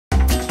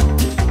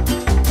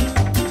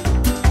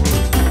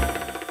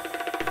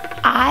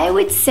I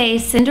would say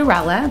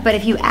Cinderella, but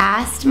if you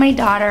asked my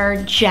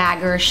daughter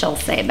Jagger, she'll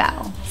say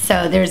Belle.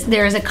 So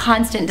there's a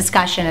constant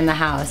discussion in the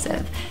house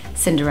of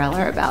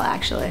Cinderella or Belle,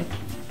 actually.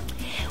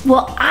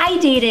 Well, I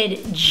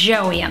dated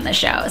Joey on the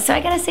show, so I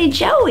gotta say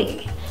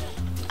Joey.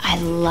 I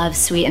love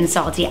sweet and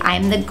salty.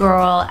 I'm the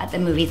girl at the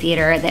movie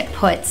theater that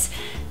puts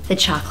the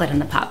chocolate in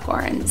the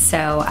popcorn.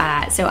 So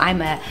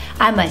I'm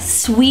a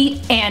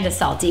sweet and a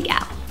salty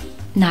gal.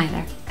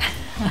 Neither.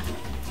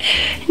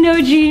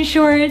 No jean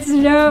shorts,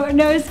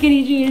 no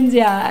skinny jeans.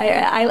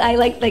 Yeah, I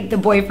like the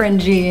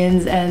boyfriend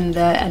jeans and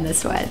the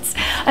sweats.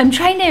 I'm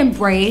trying to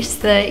embrace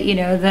the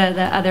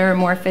the other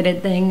more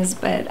fitted things,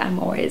 but I'm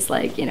always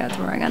like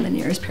throwing on the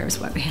nearest pair of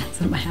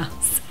sweatpants in my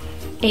house.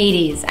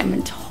 80s, I'm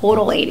a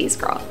total 80s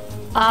girl.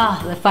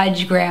 Oh, the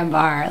fudge graham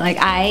bar. Like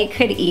I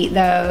could eat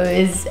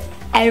those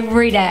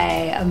every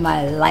day of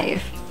my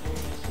life.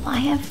 Well, I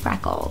have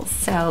freckles,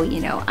 so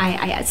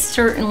I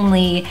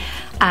certainly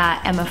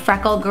am a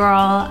freckle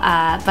girl,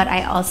 but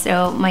I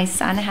also, my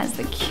son has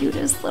the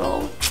cutest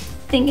little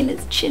thing in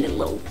his chin, a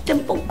little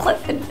dimple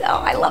clip, and oh,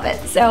 I love it.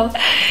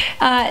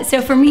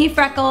 So for me,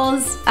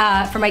 freckles,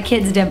 for my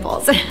kids,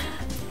 dimples.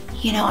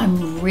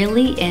 I'm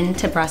really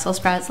into Brussels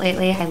sprouts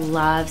lately. I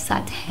love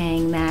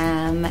sauteing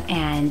them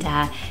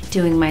and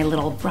doing my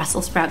little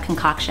Brussels sprout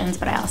concoctions,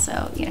 but I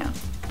also,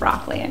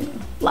 broccoli,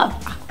 and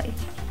love broccoli.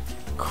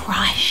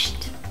 Crushed.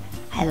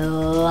 I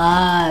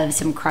love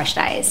some crushed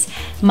ice.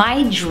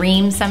 My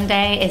dream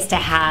someday is to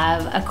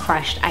have a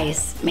crushed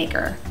ice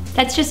maker.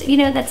 That's just,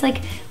 that's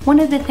like one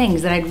of the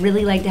things that I'd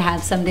really like to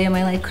have someday in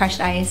my life, crushed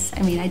ice.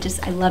 I mean,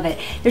 I love it.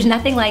 There's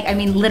nothing like,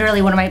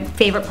 literally one of my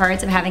favorite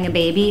parts of having a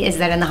baby is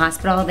that in the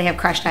hospital they have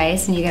crushed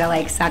ice and you gotta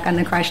like suck on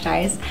the crushed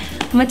ice.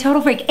 I'm a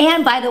total freak.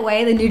 And by the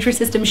way, the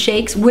Nutrisystem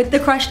shakes with the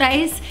crushed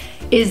ice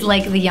is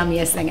like the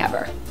yummiest thing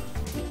ever.